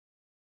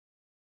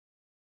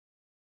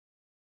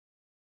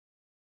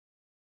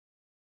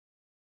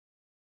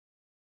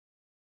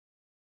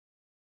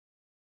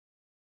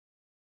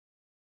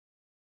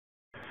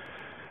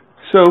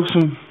So,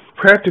 some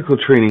practical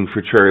training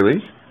for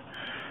Charlie.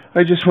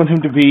 I just want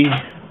him to be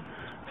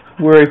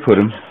where I put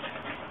him.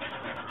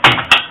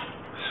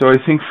 So I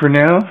think for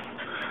now,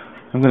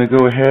 I'm going to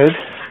go ahead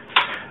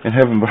and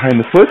have him behind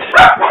the foot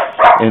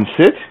and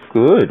sit.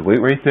 Good. Wait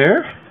right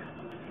there.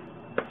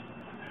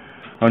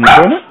 On your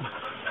donut.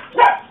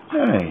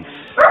 Nice.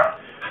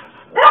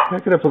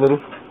 Back it up a little.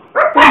 A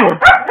little more.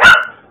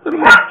 A little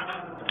more.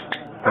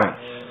 Nice.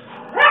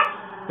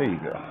 There you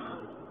go.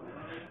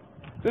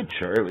 Good,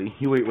 Charlie.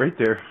 You wait right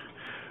there.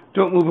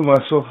 Don't move a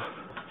muscle.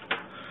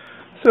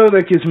 So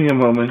that gives me a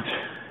moment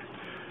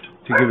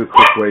to give a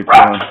quick wipe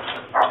down.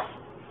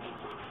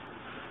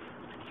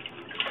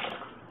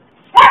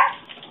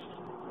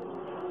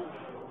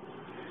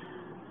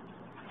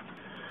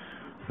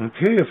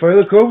 Okay, if I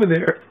look over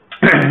there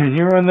and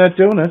you're on that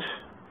donut,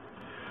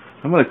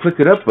 I'm going to click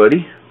it up,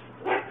 buddy.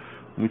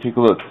 Let me take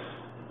a look.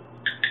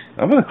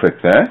 I'm going to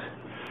click that.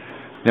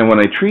 Now when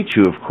I treat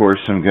you, of course,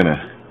 I'm going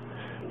to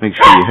make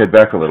sure you head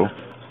back a little.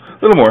 A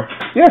little more.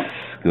 Yes.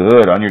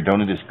 Good. On your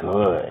donut is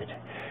good.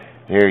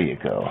 There you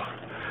go.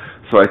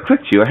 So I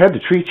clicked you. I had to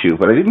treat you,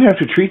 but I didn't have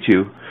to treat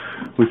you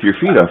with your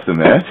feet off the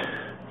mat.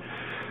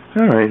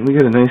 Alright, we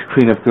got a nice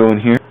cleanup going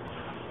here.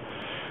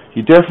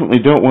 You definitely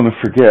don't want to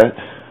forget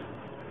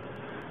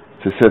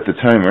to set the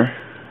timer.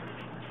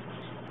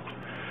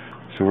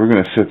 So we're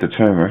going to set the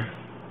timer.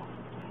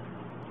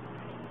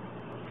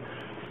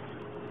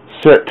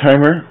 Set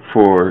timer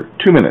for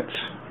 2 minutes.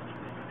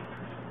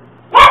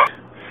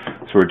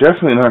 So we're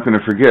definitely not going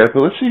to forget,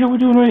 but let's see how we're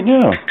doing right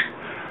now.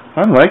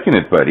 I'm liking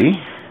it, buddy.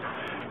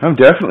 I'm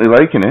definitely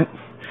liking it.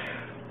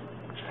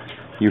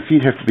 Your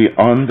feet have to be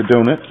on the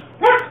donut.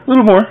 A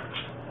little more.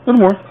 A little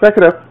more. Back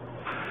it up.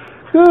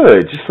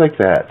 Good. Just like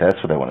that.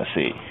 That's what I want to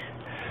see.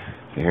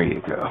 There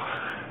you go.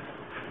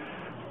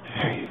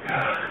 There you go.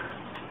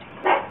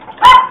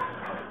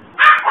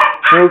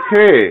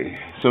 Okay.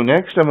 So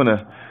next I'm going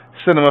to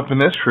set them up in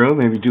this room.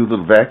 Maybe do a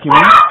little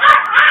vacuuming.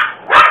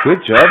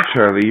 Good job,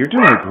 Charlie. You're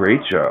doing a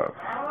great job.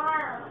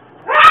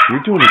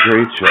 You're doing a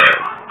great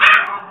job.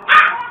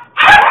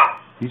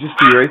 You just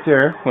be right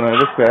there when I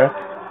look back.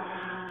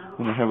 I'm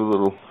going to have a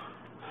little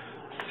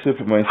sip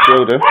of my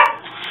soda.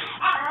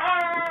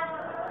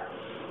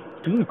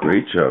 Doing a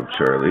great job,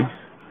 Charlie.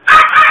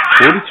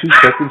 42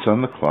 seconds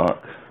on the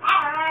clock.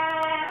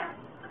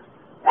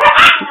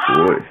 Good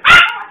boy.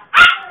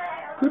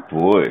 Good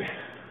boy.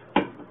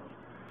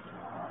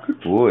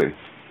 Good boy.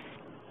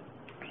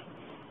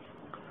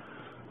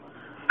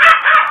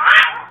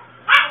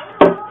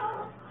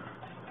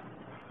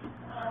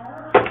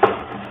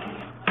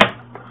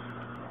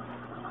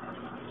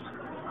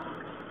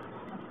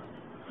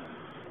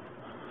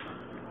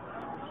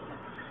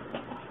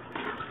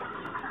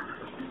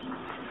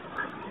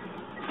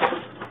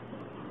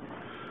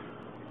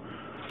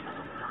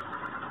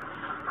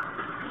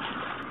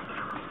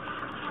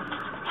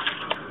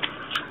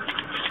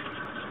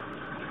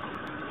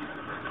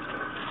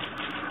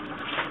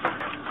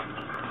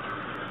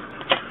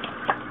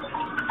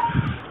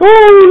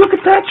 Oh, look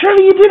at that,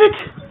 Charlie, you did it!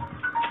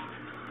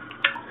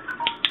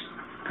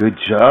 Good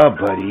job,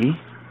 buddy.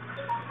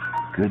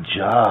 Good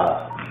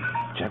job.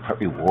 Jackpot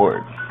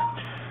reward.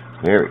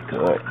 Very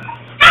good.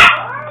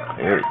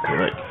 Very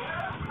good.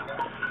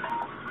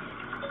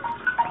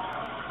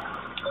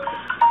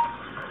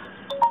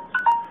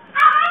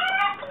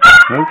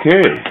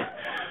 Okay.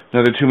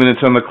 Another 2 minutes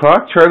on the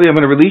clock. Charlie, I'm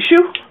going to release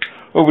you.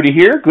 Over to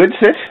here. Good,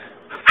 sit.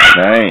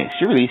 Nice.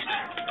 You're released.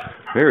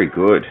 Very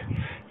good.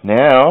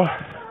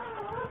 Now,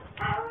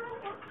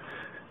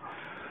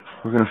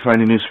 we're going to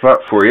find a new spot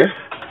for you.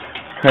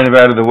 Kind of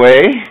out of the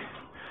way.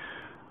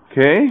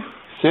 Okay.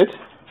 Sit.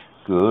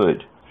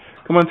 Good.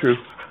 Come on through.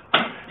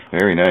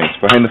 Very nice.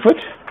 Behind the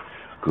foot.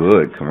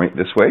 Good. Come right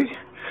this way.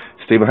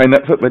 Stay behind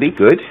that foot, buddy.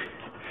 Good.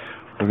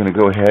 We're going to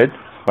go ahead.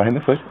 Behind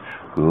the foot.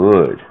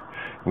 Good.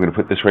 We're going to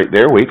put this right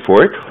there. Wait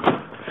for it.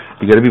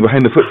 You got to be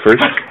behind the foot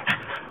first.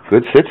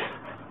 Good. Sit.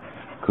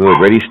 Good.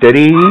 Ready,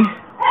 steady.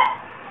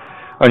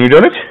 On your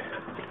donut.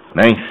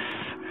 Nice.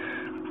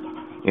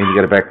 And you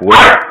got to back way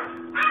up.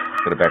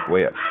 Got to back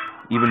way up.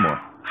 Even more.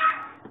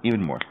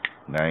 Even more.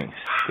 Nice.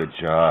 Good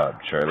job,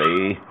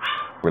 Charlie.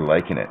 We're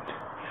liking it.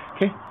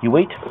 Okay, you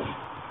wait.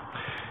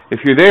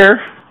 If you're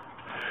there,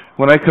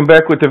 when I come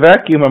back with the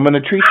vacuum, I'm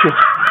going to treat you.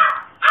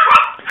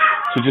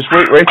 So just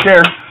wait right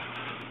there.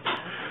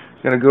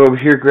 Got to go over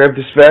here, grab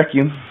this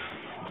vacuum.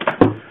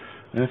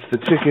 That's the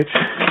ticket.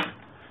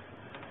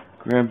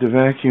 Grab the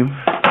vacuum.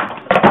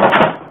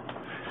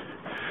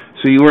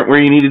 So you weren't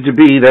where you needed to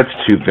be. That's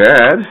too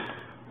bad.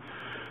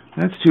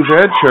 That's too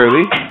bad,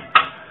 Charlie.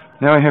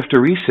 Now I have to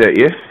reset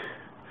you.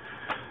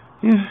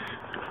 Yeah.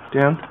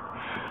 Down.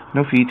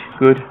 No feet.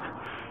 Good.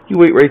 You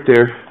wait right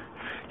there.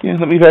 Yeah,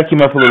 let me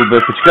vacuum up a little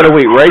bit, but you got to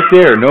wait right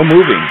there. No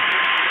moving.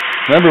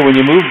 Remember, when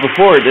you moved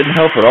before, it didn't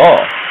help at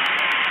all.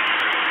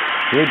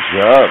 Good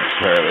job,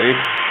 Charlie.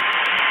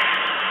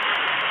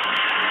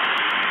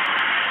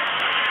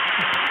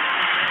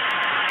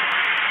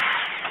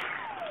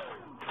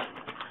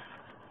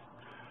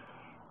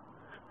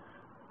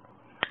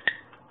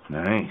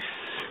 Nice.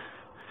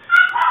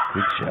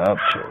 Good job,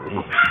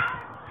 Charlie.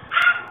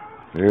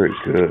 Very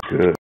good, good.